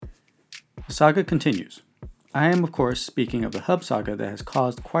Saga continues. I am, of course, speaking of the Hub saga that has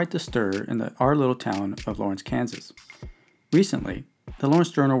caused quite the stir in our little town of Lawrence, Kansas. Recently, the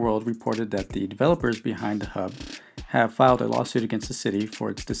Lawrence Journal World reported that the developers behind the Hub have filed a lawsuit against the city for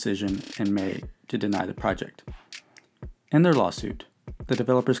its decision in May to deny the project. In their lawsuit, the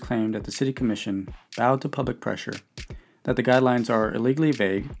developers claim that the City Commission bowed to public pressure, that the guidelines are illegally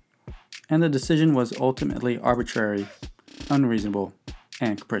vague, and the decision was ultimately arbitrary, unreasonable,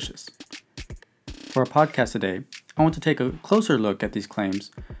 and capricious. For our podcast today, I want to take a closer look at these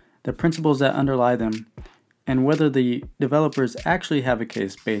claims, the principles that underlie them, and whether the developers actually have a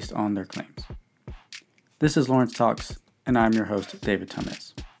case based on their claims. This is Lawrence Talks, and I'm your host, David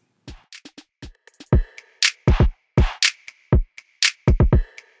Tamez.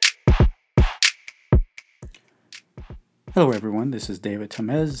 Hello everyone, this is David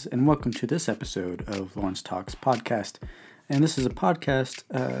Tamez, and welcome to this episode of Lawrence Talks podcast. And this is a podcast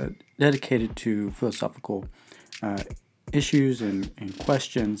dedicated to philosophical issues and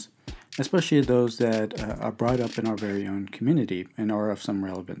questions, especially those that are brought up in our very own community and are of some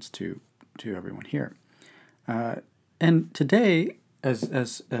relevance to everyone here. And today, as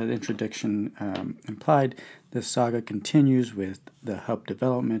the introduction implied, the saga continues with the Hub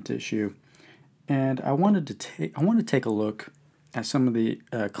development issue. And I want to take a look at some of the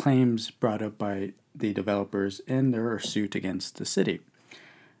claims brought up by the developers in their suit against the city.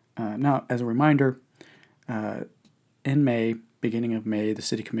 Now, as a reminder, in May, beginning of May, the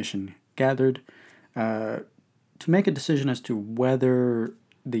City Commission gathered to make a decision as to whether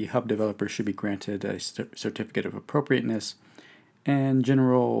the Hub developer should be granted a certificate of appropriateness and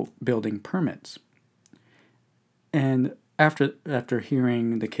general building permits. And after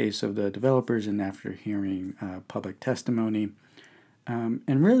hearing the case of the developers and after hearing public testimony,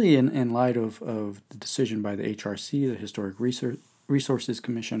 and really in light of the decision by the HRC, the Historic Resources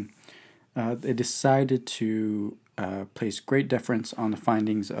Commission, they decided to place great deference on the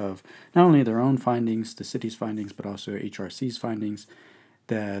findings of not only their own findings, the city's findings, but also HRC's findings,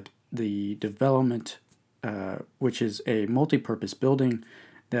 that the development, which is a multi-purpose building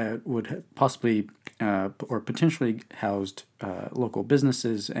that would possibly or potentially housed local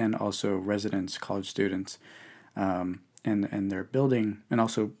businesses and also residents, college students, in their building, and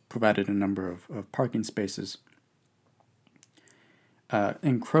also provided a number of parking spaces,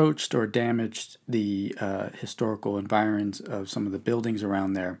 encroached or damaged the historical environs of some of the buildings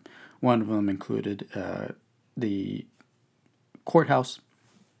around there. One of them included the courthouse,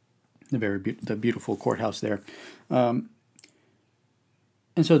 the beautiful courthouse there. And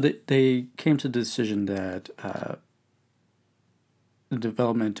so they came to the decision that the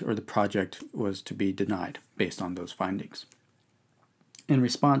development or the project was to be denied based on those findings. In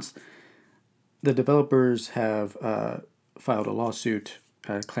response, the developers have filed a lawsuit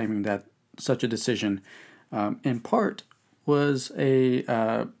claiming that such a decision, in part, was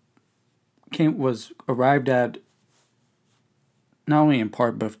arrived at not only in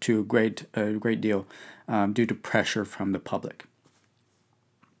part but to a great deal due to pressure from the public.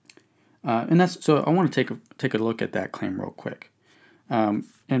 And that's so. I want to take a look at that claim real quick.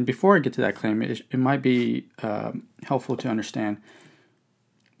 And before I get to that claim, it might be helpful to understand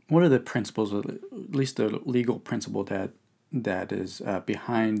what are the principles, at least the legal principle that is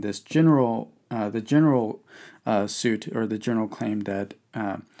behind this the general suit or the general claim that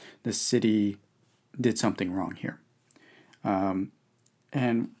the city did something wrong here.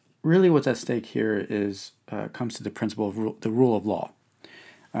 And really, what's at stake here is comes to the principle of the rule of law.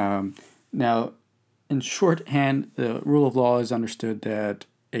 Now, in shorthand, the rule of law is understood that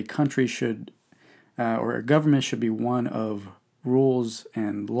a country should, or a government should be one of rules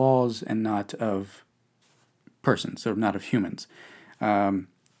and laws and not of persons, or not of humans. And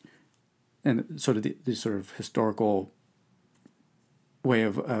sort of the sort of historical way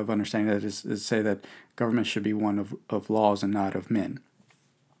of understanding that is to say that government should be one of laws and not of men.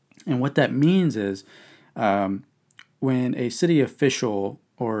 And what that means is when a city official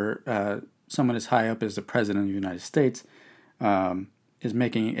or someone as high up as the President of the United States is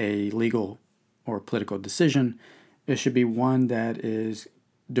making a legal or political decision, it should be one that is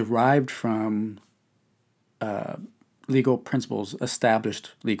derived from legal principles,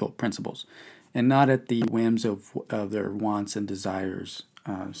 established legal principles, and not at the whims of their wants and desires,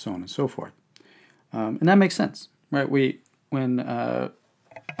 so on and so forth. And that makes sense, right? When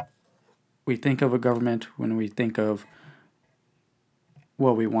we think of a government, when we think of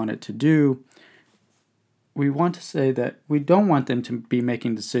what we want it to do, we want to say that we don't want them to be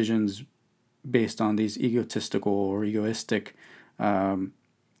making decisions based on these egotistical or egoistic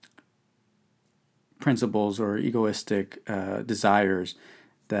principles or egoistic desires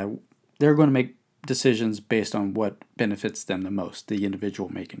that they're going to make decisions based on what benefits them the most, the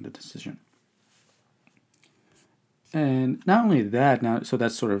individual making the decision. And not only that, so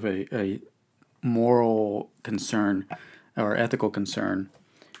that's sort of a moral concern or ethical concern.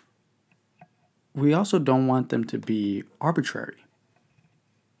 We also don't want them to be arbitrary.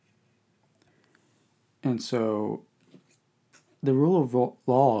 And so the rule of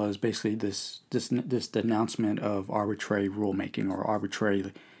law is basically this denouncement of arbitrary rulemaking or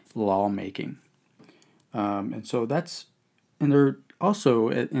arbitrary lawmaking. And so that's, and they're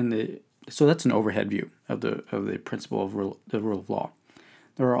also so that's an overhead view of the principle of the rule of law.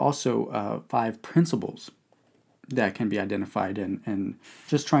 There are also 5 principles that can be identified and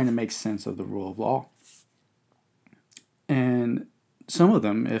just trying to make sense of the rule of law. And some of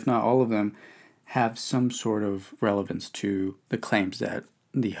them, if not all of them, have some sort of relevance to the claims that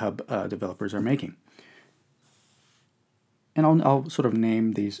the hub developers are making. And I'll sort of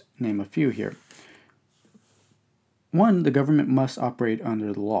name a few here. 1, the government must operate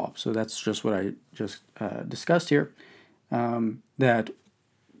under the law. So that's just what I just discussed here, that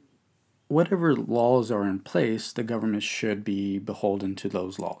whatever laws are in place, the government should be beholden to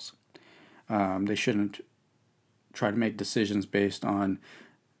those laws. They shouldn't try to make decisions based on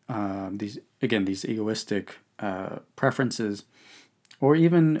these egoistic preferences, or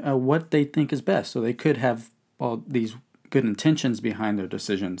even what they think is best. So they could have all these good intentions behind their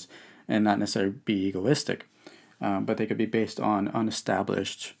decisions and not necessarily be egoistic, but they could be based on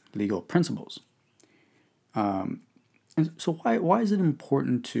unestablished legal principles. And so why is it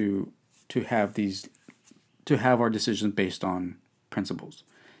important to have our decisions based on principles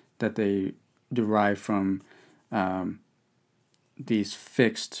that they derive from these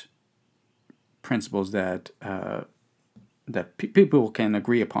fixed principles that people can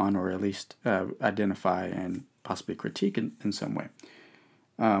agree upon, or at least identify and possibly critique in some way?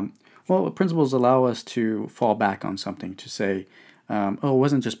 Well, principles allow us to fall back on something, to say, it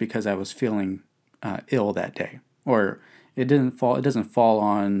wasn't just because I was feeling ill that day, or it doesn't fall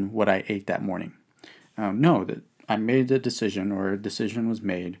on what I ate that morning. No, that I made the decision, or a decision was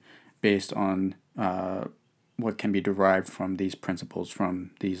made based on what can be derived from these principles,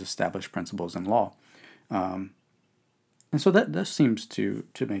 from these established principles in law. And so that seems to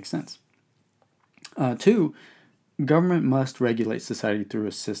make sense. 2, government must regulate society through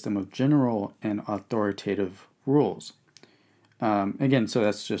a system of general and authoritative rules. Again, so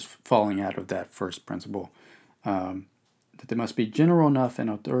that's just falling out of that first principle, that they must be general enough and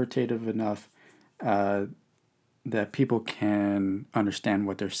authoritative enough that people can understand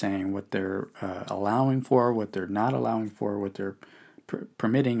what they're saying, what they're allowing for, what they're not allowing for, what they're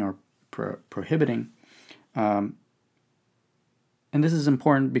permitting or prohibiting. And this is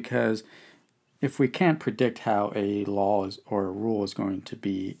important because if we can't predict how a law or a rule is going to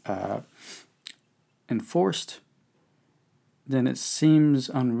be enforced, then it seems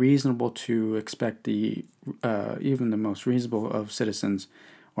unreasonable to expect even the most reasonable of citizens,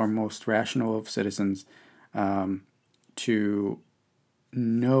 or most rational of citizens, to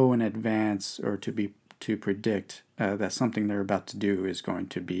know in advance, or to predict that something they're about to do is going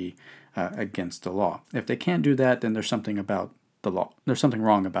to be against the law. If they can't do that, then there's something about the law. There's something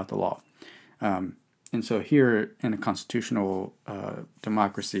wrong about the law. And so here in a constitutional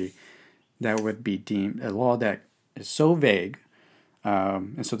democracy, that would be deemed a law that is so vague.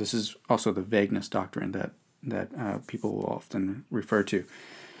 And so this is also the vagueness doctrine that people will often refer to.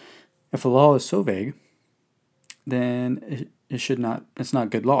 If a law is so vague, then it's not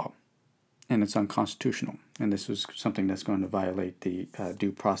good law, and it's unconstitutional. And this is something that's going to violate the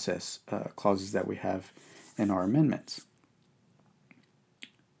due process clauses that we have in our amendments.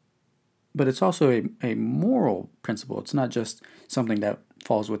 But it's also a moral principle. It's not just something that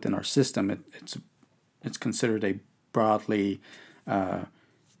falls within our system. It's considered a broadly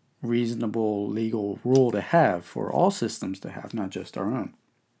reasonable legal rule to have for all systems to have, not just our own.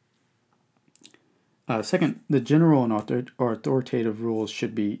 Second, the general and authoritative rules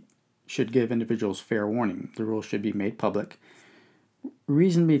should give individuals fair warning. The rules should be made public.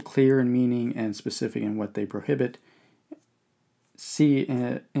 Reason be clear in meaning and specific in what they prohibit. C,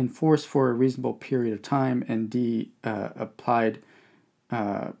 enforced for a reasonable period of time. And D, applied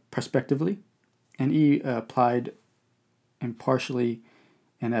prospectively. And E, applied impartially.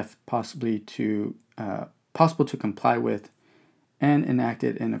 And F, possible to comply with, and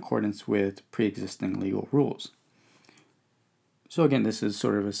enacted in accordance with pre-existing legal rules. So again, this is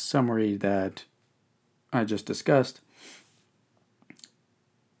sort of a summary that I just discussed.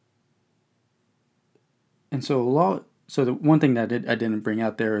 And so the one thing that I didn't bring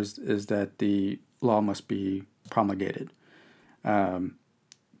out there is that the law must be promulgated.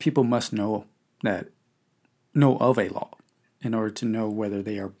 people must know of a law in order to know whether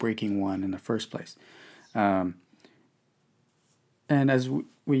they are breaking one in the first place. And as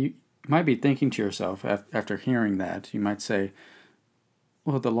we might be thinking to yourself after hearing that, you might say,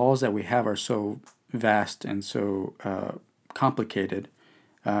 well, the laws that we have are so vast and so complicated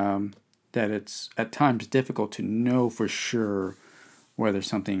that it's at times difficult to know for sure whether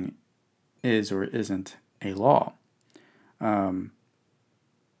something is or isn't a law.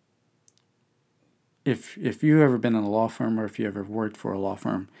 If you've ever been in a law firm, or if you ever worked for a law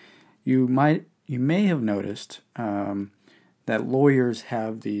firm, you may have noticed that lawyers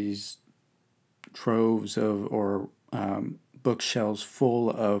have these troves of or bookshelves full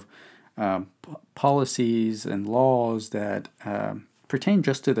of policies and laws that pertain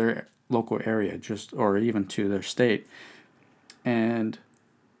just to their local area, or even to their state. And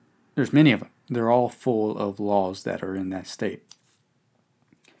there's many of them. They're all full of laws that are in that state.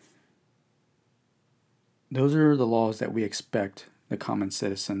 Those are the laws that we expect the common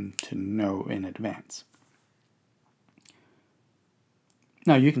citizen to know in advance.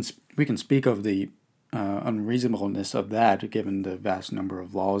 Now, we can speak of the unreasonableness of that, given the vast number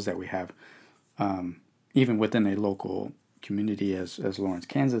of laws that we have, even within a local community as Lawrence,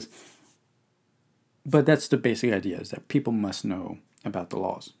 Kansas. But that's the basic idea, is that people must know about the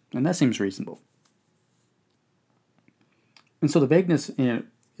laws, and that seems reasonable. And so the vagueness,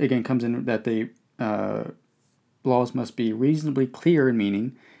 again, comes in that the laws must be reasonably clear in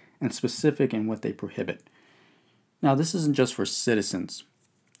meaning and specific in what they prohibit. Now, this isn't just for citizens.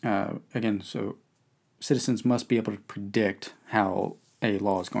 So citizens must be able to predict how a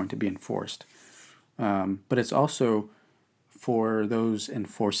law is going to be enforced. But it's also for those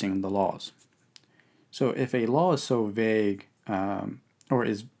enforcing the laws. So if a law is so vague, or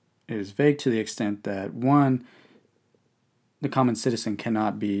is vague to the extent that, one, the common citizen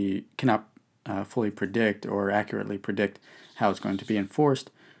cannot fully predict or accurately predict how it's going to be enforced,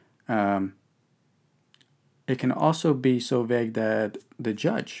 it can also be so vague that the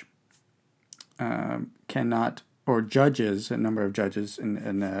judge cannot, or judges, a number of judges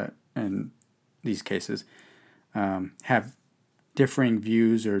in these cases, have differing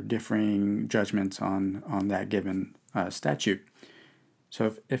views or differing judgments on that given statute.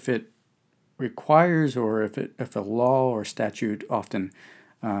 So if it requires, or if a law or statute often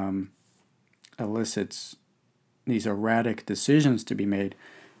elicits these erratic decisions to be made,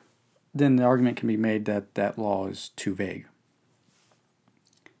 then the argument can be made that that law is too vague.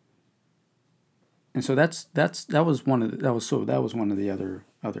 And so that was one of the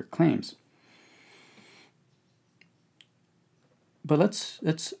other claims. But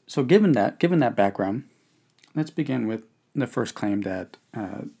given that background, let's begin with the first claim that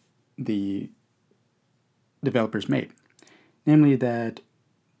the developers made, namely that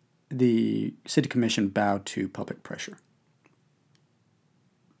the city commission bowed to public pressure.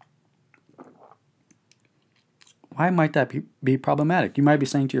 Why might that be problematic? You might be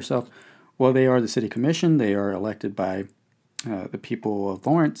saying to yourself, well, they are the city commission. They are elected by the people of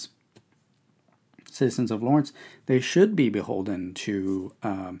Lawrence, citizens of Lawrence. They should be beholden to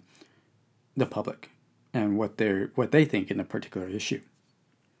the public and what they think in a particular issue.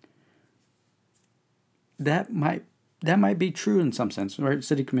 That might be true in some sense, right?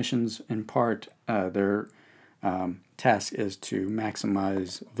 City commissions, in part, their task is to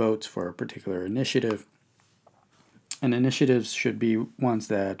maximize votes for a particular initiative. And initiatives should be ones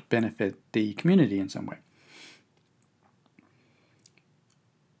that benefit the community in some way.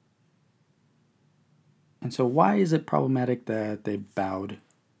 And so why is it problematic that they bowed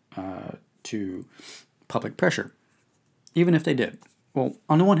to public pressure, even if they did? Well,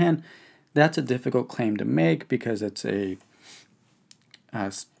 on the one hand, that's a difficult claim to make because it's in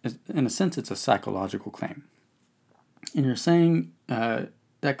a sense, it's a psychological claim. And you're saying,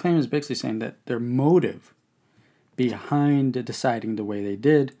 that claim is basically saying that their motive behind deciding the way they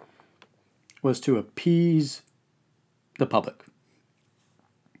did was to appease the public.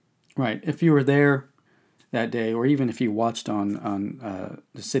 Right? If you were there that day, or even if you watched on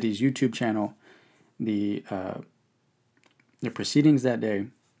the city's YouTube channel the proceedings that day,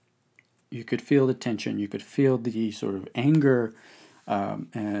 you could feel the tension. You could feel the sort of anger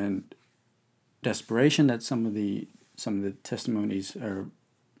and desperation that some of the testimonies or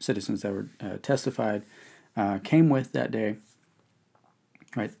citizens that were testified came with that day.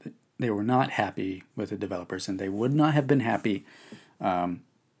 Right? They were not happy with the developers, and they would not have been happy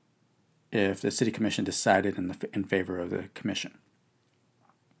if the city commission decided in favor of the commission.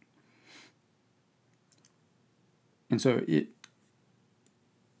 And so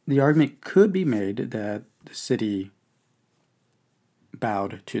the argument could be made that the city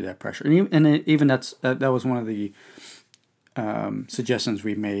bowed to that pressure. Even that was one of the suggestions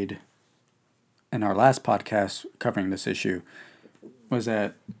we made in our last podcast covering this issue, was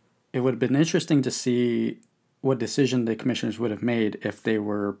that it would have been interesting to see what decision the commissioners would have made if they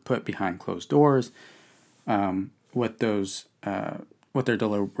were put behind closed doors, what their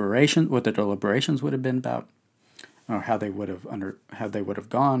deliberations would have been about, or how they would have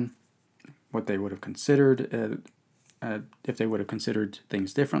gone, what they would have considered, if they would have considered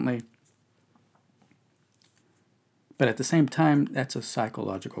things differently. But at the same time, that's a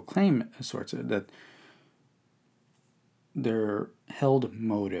psychological claim of sorts, that their held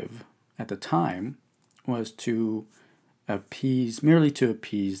motive at the time was merely to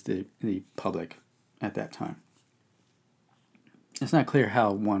appease the public at that time. It's not clear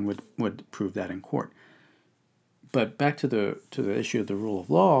how one would prove that in court. But back to the issue of the rule of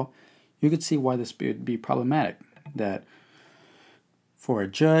law, you could see why this would be problematic. That for a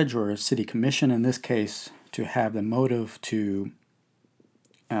judge or a city commission, in this case, to have the motive to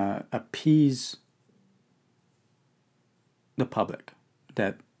appease the public,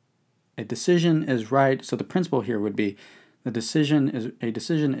 that a decision is right. So the principle here would be a decision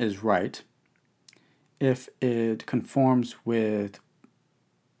is right if it conforms with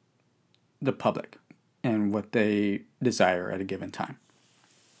the public and what they desire at a given time.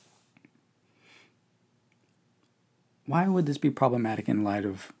 Why would this be problematic in light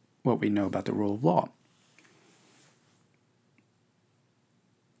of what we know about the rule of law?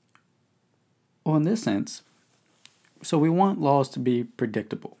 Well, in this sense, so we want laws to be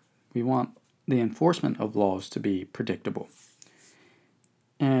predictable. We want the enforcement of laws to be predictable.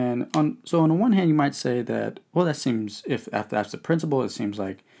 And on the one hand, you might say that, well, that seems, if that's the principle, it seems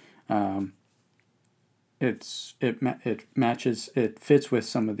like it fits with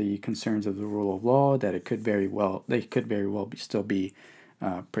some of the concerns of the rule of law, that they could very well still be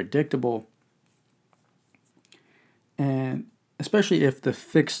predictable, and especially if the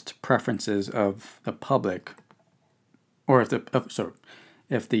fixed preferences of the public, or if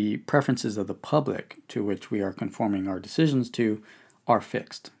the preferences of the public to which we are conforming our decisions to are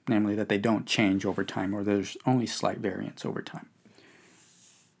fixed, namely that they don't change over time, or there's only slight variance over time,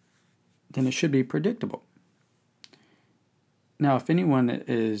 then it should be predictable. Now, if anyone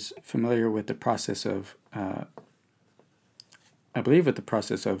is familiar with the process of, of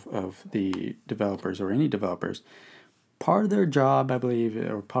the developers, or any developers, part of their job, I believe,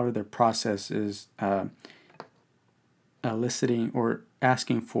 or part of their process is eliciting or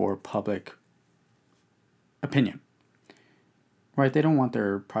asking for public opinion. Right? They don't want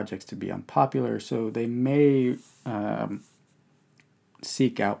their projects to be unpopular, so they may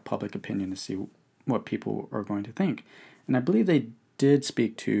seek out public opinion to see what people are going to think. And I believe they did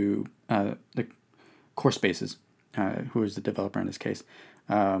speak to the CoreSpaces, who is the developer in this case,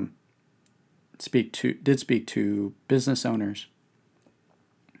 speak to business owners.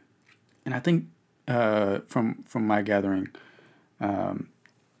 And I think from my gathering,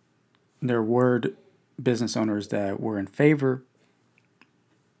 there were business owners that were in favor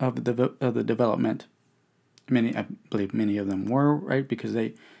of the development. I believe many of them were, right, because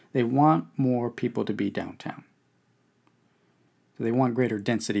they want more people to be downtown. So they want greater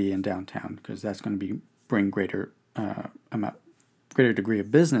density in downtown, because that's going to bring greater degree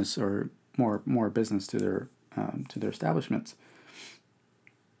of business, or more business to their establishments.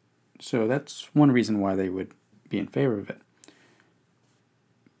 So that's one reason why they would be in favor of it.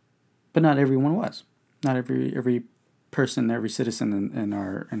 But not everyone was. Not every person, every citizen in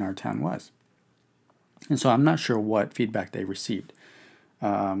our town was. And so I'm not sure what feedback they received,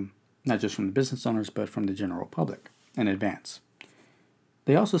 not just from the business owners, but from the general public in advance.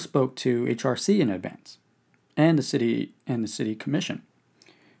 They also spoke to HRC in advance, and the city commission,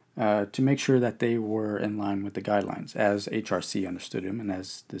 to make sure that they were in line with the guidelines as HRC understood them and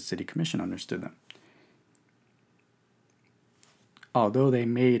as the city commission understood them. Although they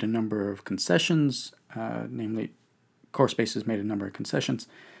made a number of concessions, namely CoreSpaces made a number of concessions,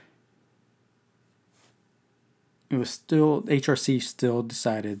 it was still, HRC still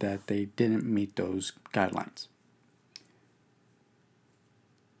decided that they didn't meet those guidelines.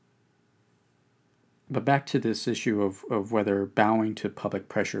 But back to this issue of whether bowing to public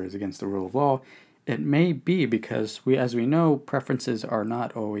pressure is against the rule of law, it may be because, as we know, preferences are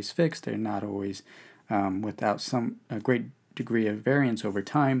not always fixed. They're not always without a great degree of variance over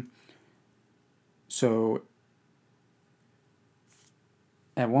time. So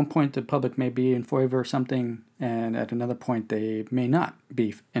at one point, the public may be in favor of something, and at another point, they may not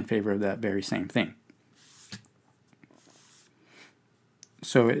be in favor of that very same thing.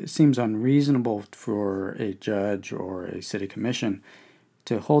 So it seems unreasonable for a judge or a city commission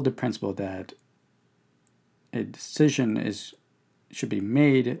to hold the principle that a decision should be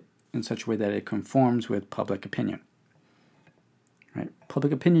made in such a way that it conforms with public opinion. Right?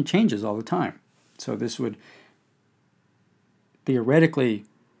 Public opinion changes all the time. So this would theoretically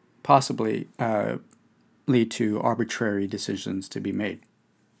possibly lead to arbitrary decisions to be made.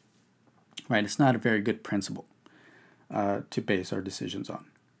 Right? It's not a very good principle to base our decisions on.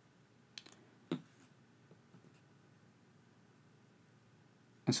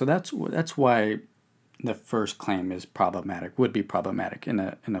 And so that's why the first claim is problematic, would be problematic in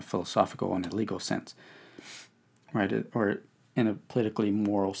a philosophical and a legal sense, right? Or in a politically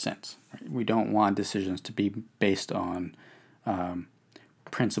moral sense. Right? We don't want decisions to be based on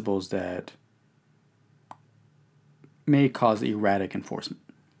principles that may cause erratic enforcement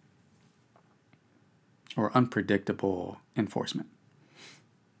or unpredictable enforcement.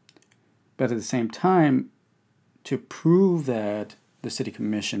 But at the same time, to prove that the city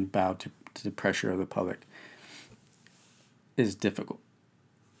commission bowed to the pressure of the public is difficult.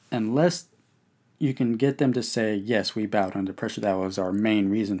 Unless you can get them to say, yes, we bowed under pressure, that was our main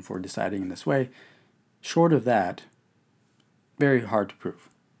reason for deciding in this way. Short of that, very hard to prove.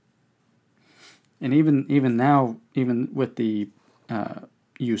 And even now, even with the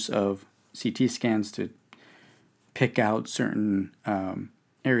use of CT scans to pick out certain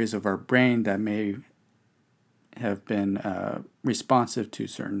areas of our brain that may have been responsive to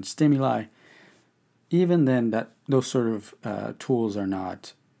certain stimuli, even then those sort of tools are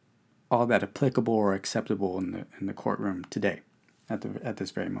not all that applicable or acceptable in the courtroom today at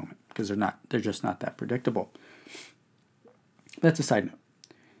this very moment, because they're just not that predictable. That's a side note.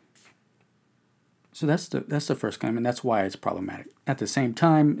 So that's the first claim, and that's why it's problematic. At the same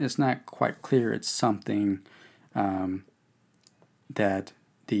time, it's not quite clear it's something that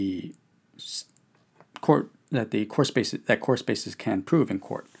the court spaces can prove in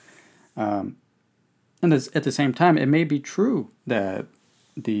court. And at the same time, it may be true that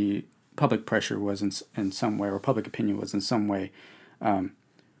the public pressure was in some way, or public opinion was in some way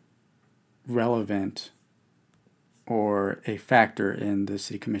relevant or a factor in the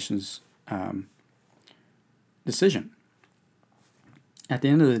city commission's decision. At the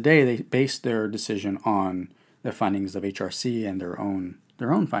end of the day, they based their decision on the findings of HRC and their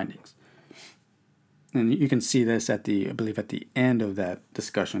own findings. And you can see this I believe at the end of that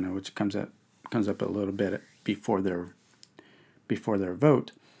discussion, which comes up a little bit before their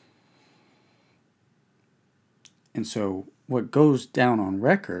vote. And so what goes down on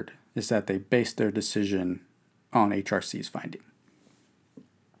record is that they based their decision on HRC's finding.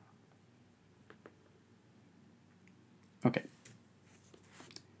 Okay.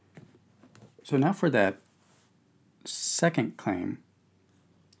 So now for that second claim.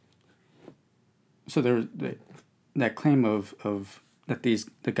 So there's that claim of that the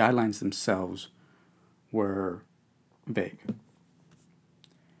guidelines themselves were vague.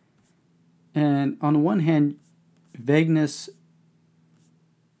 And on the one hand, vagueness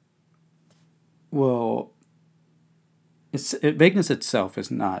vagueness itself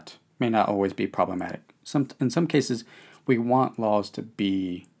may not always be problematic. In some cases, we want laws to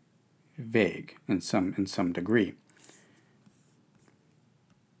be vague in some degree.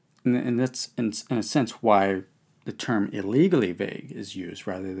 And that's in a sense why the term illegally vague is used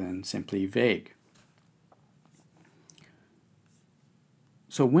rather than simply vague.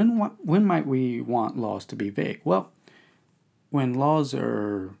 So when might we want laws to be vague? Well, when laws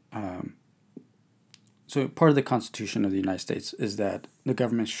are so part of the Constitution of the United States is that the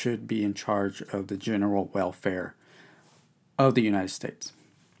government should be in charge of the general welfare of the United States,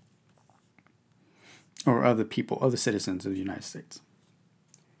 or of the people, of the citizens of the United States.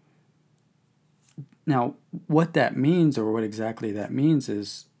 Now, what that means, or what exactly that means,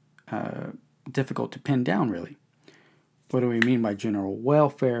 is difficult to pin down, really. What do we mean by general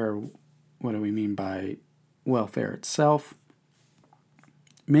welfare? What do we mean by welfare itself?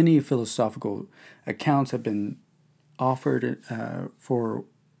 Many philosophical accounts have been offered for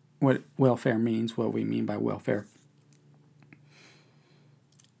what welfare means, what we mean by welfare.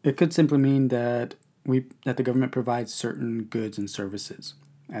 It could simply mean that the government provides certain goods and services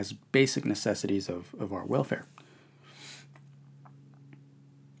as basic necessities of our welfare.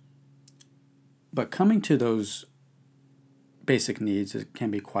 But coming to those basic needs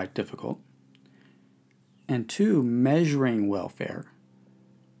can be quite difficult. And two, measuring welfare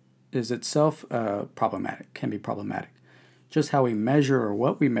is itself can be problematic. Just how we measure, or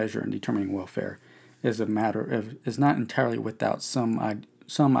what we measure in determining welfare, is not entirely without some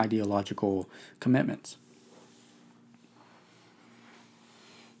ideological commitments.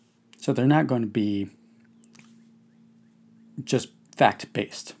 So they're not going to be just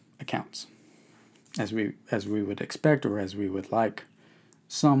fact-based accounts, as we would expect or as we would like.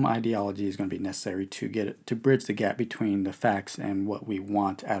 Some ideology is going to be necessary to bridge the gap between the facts and what we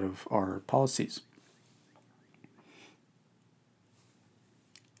want out of our policies.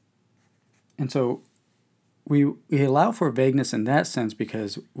 And so we allow for vagueness in that sense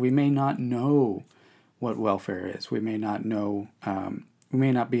because we may not know what welfare is. We may not know. We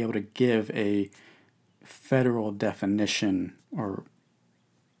may not be able to give a federal definition or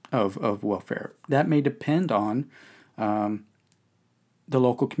of welfare. That may depend on the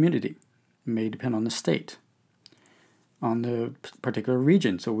local community. It may depend on the state, on the particular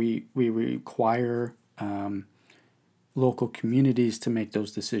region. So we require local communities to make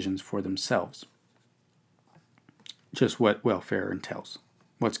those decisions for themselves. Just what welfare entails,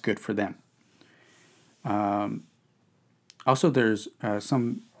 what's good for them. Also, there's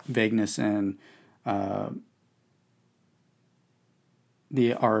some vagueness in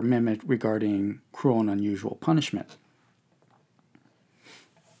our amendment regarding cruel and unusual punishment.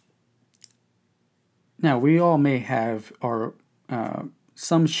 Now, we all may have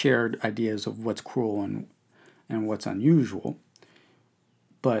some shared ideas of what's cruel and what's unusual,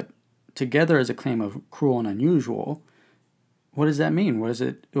 but together as a claim of cruel and unusual, what does that mean? What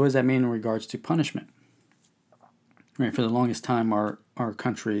does that mean in regards to punishment? Right, for the longest time, our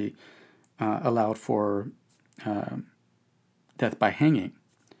country allowed for death by hanging.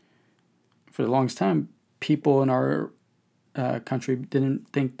 For the longest time, people in our country didn't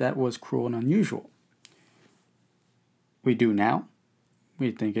think that was cruel and unusual. We do now.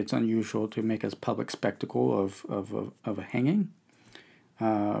 We think it's unusual to make a public spectacle of a hanging.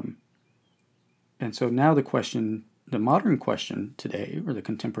 And so now the modern question today, or the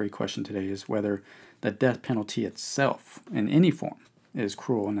contemporary question today, is whether the death penalty itself, in any form, is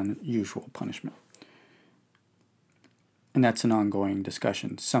cruel and unusual punishment. And that's an ongoing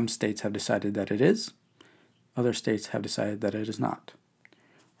discussion. Some states have decided that it is. Other states have decided that it is not.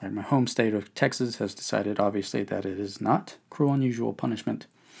 Right, my home state of Texas has decided, obviously, that it is not cruel and unusual punishment,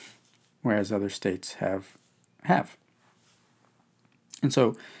 whereas other states have. And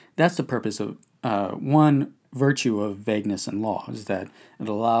so that's the purpose of one virtue of vagueness in law, is that it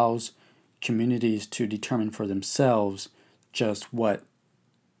allows communities to determine for themselves just what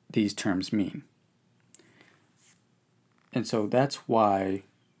these terms mean. And so that's why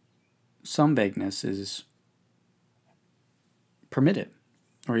some vagueness is permitted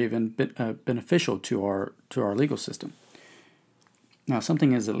or even beneficial to our legal system. Now,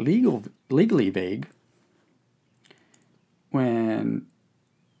 something is legally vague when,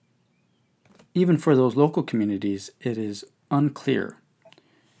 even for those local communities, it is unclear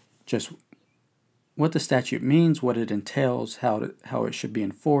just what the statute means, what it entails, how it should be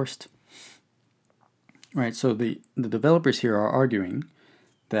enforced. Right, so the developers here are arguing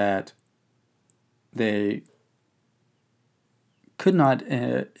that they could not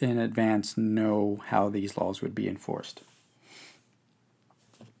in advance know how these laws would be enforced.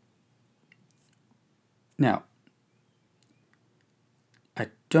 Now,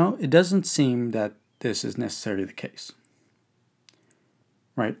 it doesn't seem that this is necessarily the case.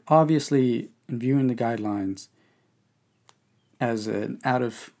 Right, obviously, in viewing the guidelines as an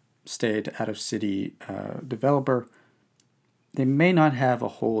out-of-state, out-of-city developer, they may not have a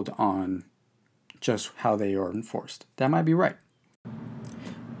hold on just how they are enforced. That might be right.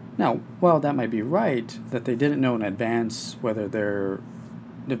 Now, while that might be right, that they didn't know in advance whether their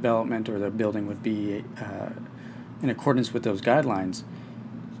development or their building would be in accordance with those guidelines,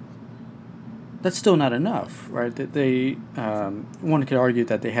 that's still not enough, right? That one could argue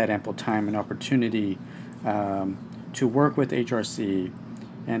that they had ample time and opportunity to work with HRC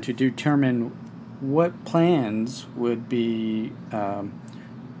and to determine what plans would be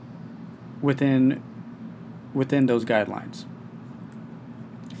within those guidelines,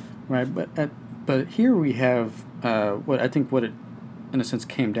 right? But here we have what it in a sense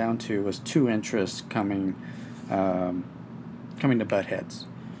came down to was two interests coming to butt heads.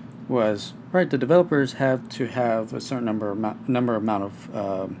 Was right. The developers have to have a certain amount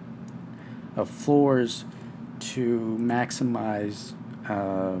of floors to maximize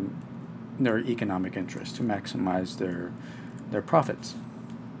their economic interest, to maximize their profits.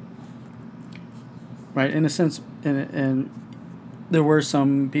 Right. In a sense, and there were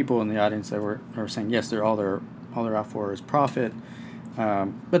some people in the audience that were saying yes, all they're out for is profit,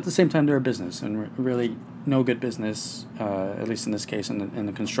 but at the same time they're a business, and really no good business, at least in this case, in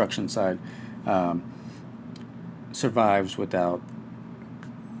the construction side, survives without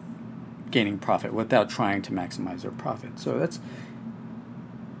gaining profit, without trying to maximize their profit. So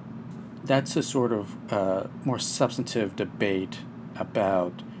that's a sort of more substantive debate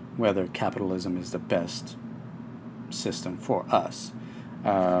about whether capitalism is the best system for us.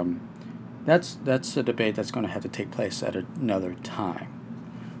 Um, that's a debate that's going to have to take place at another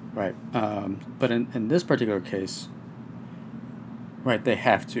time, right? But in this particular case, right, they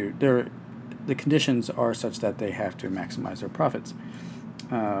have to. The conditions are such that they have to maximize their profits,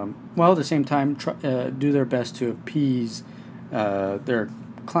 while at the same time do their best to appease their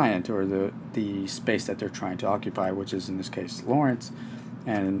client or the space that they're trying to occupy, which is in this case Lawrence,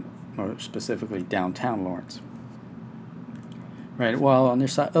 and more specifically downtown Lawrence. Right. While on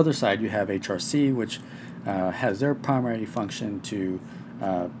the other side, you have HRC, which has their primary function to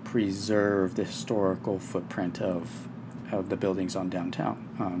preserve the historical footprint of the buildings on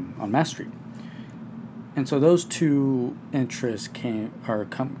downtown, on Mass Street. And so those two interests are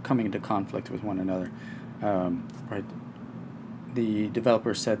coming into conflict with one another. Right. The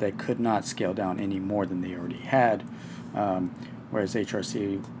developers said they could not scale down any more than they already had, whereas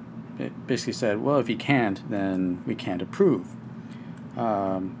HRC basically said, well, if you can't, then we can't approve.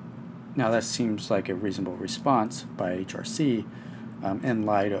 Now that seems like a reasonable response by HRC in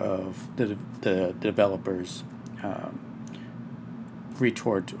light of the developers'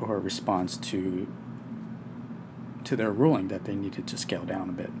 retort or response to their ruling that they needed to scale down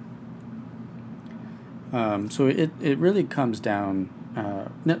a bit. So it really comes down.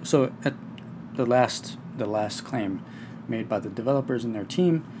 So at the last claim made by the developers and their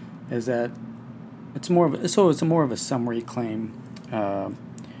team is that it's more of a summary claim.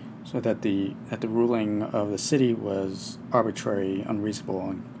 So that the ruling of the city was arbitrary,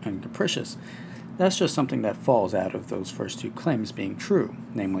 unreasonable, and capricious. That's just something that falls out of those first two claims being true,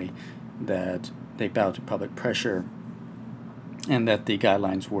 namely that they bowed to public pressure and that the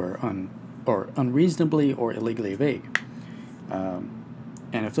guidelines were unreasonably or illegally vague. And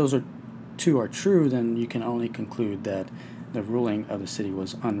if those two are true, then you can only conclude that the ruling of the city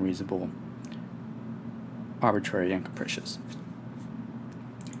was unreasonable, arbitrary, and capricious.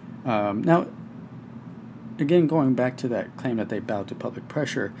 Now, again, going back to that claim that they bowed to public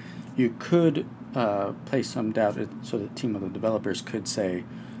pressure, you could place some doubt. So the team of the developers could say,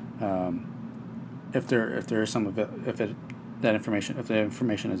 if the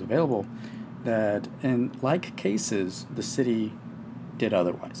information is available, that in like cases the city did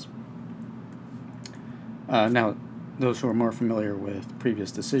otherwise. Now, those who are more familiar with previous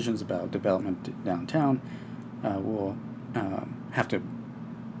decisions about development downtown will have to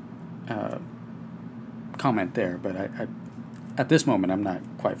comment there, but I at this moment I'm not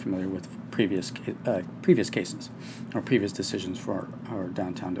quite familiar with previous cases or previous decisions for our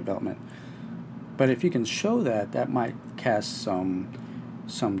downtown development. But if you can show that, that might cast some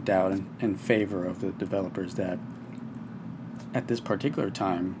doubt in favor of the developers that at this particular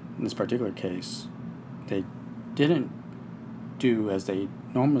time, in this particular case, they didn't do as they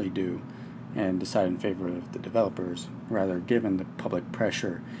normally do and decide in favor of the developers, rather given the public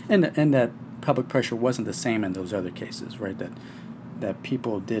pressure, and that public pressure wasn't the same in those other cases, right? That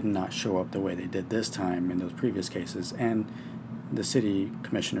people did not show up the way they did this time in those previous cases, and the city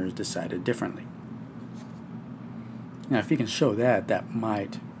commissioners decided differently. Now, if you can show that, that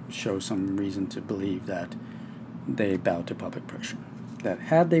might show some reason to believe that they bowed to public pressure. That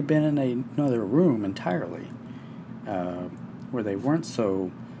had they been in another room entirely, where they weren't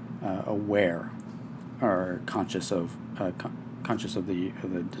so aware or conscious of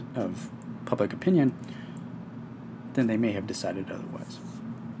public opinion, then they may have decided otherwise.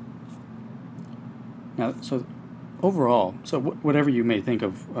 Now, so overall, whatever you may think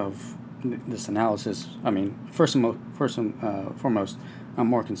of this analysis, I mean, first and foremost, I'm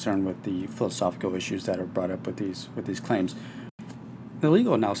more concerned with the philosophical issues that are brought up with these claims. The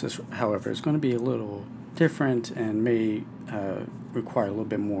legal analysis, however, is going to be a little different and may require a little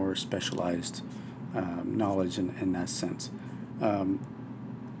bit more specialized knowledge in that sense.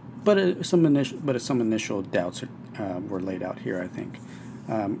 But some initial doubts were laid out here, I think.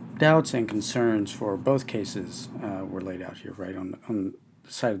 Doubts and concerns for both cases were laid out here, right, on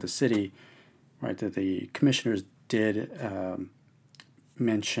the side of the city, right, that the commissioners did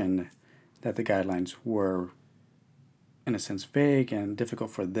mention that the guidelines were, in a sense, vague and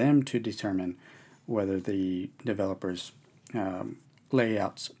difficult for them to determine whether the developers'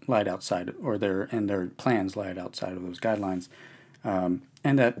 layouts lied outside, or their plans lied outside of those guidelines, and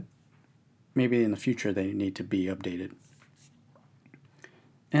that maybe in the future they need to be updated.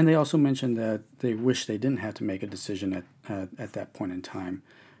 And they also mentioned that they wish they didn't have to make a decision at that point in time,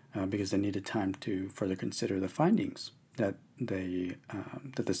 because they needed time to further consider the findings that the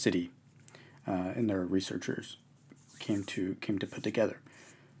city and their researchers came to put together.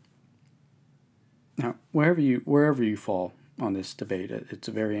 Now, wherever you fall on this debate. It's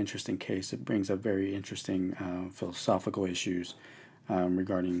a very interesting case. It brings up very interesting philosophical issues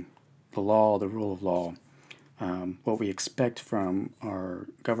regarding the law, the rule of law, what we expect from our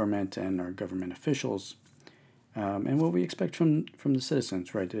government and our government officials, and what we expect from the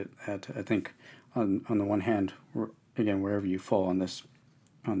citizens. Right? I think on the one hand, again, wherever you fall on this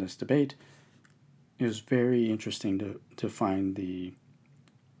debate, it was very interesting to find the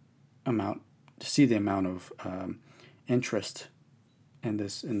amount, to see the amount of interest in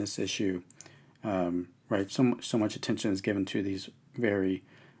this issue. Right, so much attention is given to these very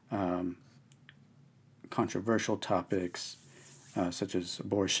controversial topics, such as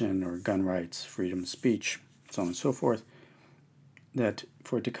abortion or gun rights, freedom of speech, so on and so forth. That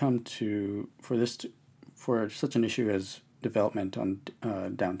for such an issue as development on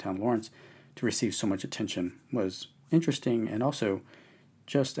downtown Lawrence to receive so much attention was interesting, and also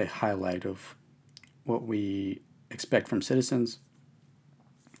just a highlight of what we expect from citizens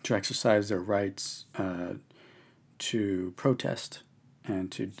to exercise their rights to protest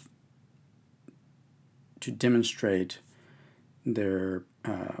and to demonstrate their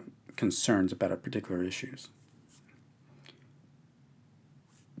concerns about particular issues.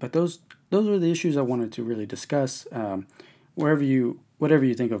 But those are the issues I wanted to really discuss. Whatever you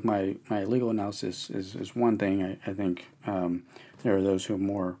think of my legal analysis is one thing. I think there are those who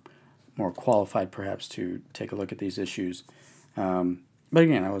are more qualified perhaps to take a look at these issues. But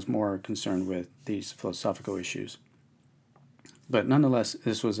again, I was more concerned with these philosophical issues. But nonetheless,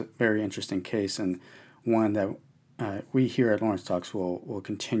 this was a very interesting case, and one that we here at Lawrence Talks will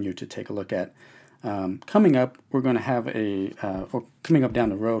continue to take a look at. Coming up, we're going to have coming up down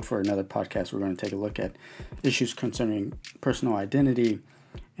the road for another podcast, we're going to take a look at issues concerning personal identity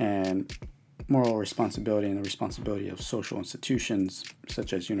and moral responsibility and the responsibility of social institutions,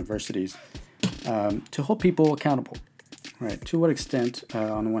 such as universities, to hold people accountable. Right? To what extent,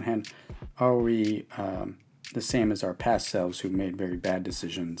 on the one hand, are we the same as our past selves who made very bad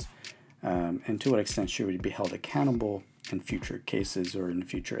decisions? And to what extent should we be held accountable in future cases or in the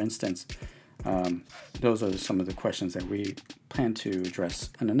future instance? Those are some of the questions that we plan to address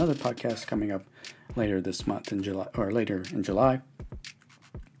in another podcast coming up later this month in July, or later in July.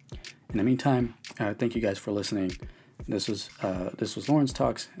 In the meantime, thank you guys for listening. This was Lawrence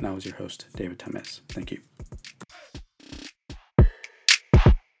Talks, and I was your host, David Tamez. Thank you.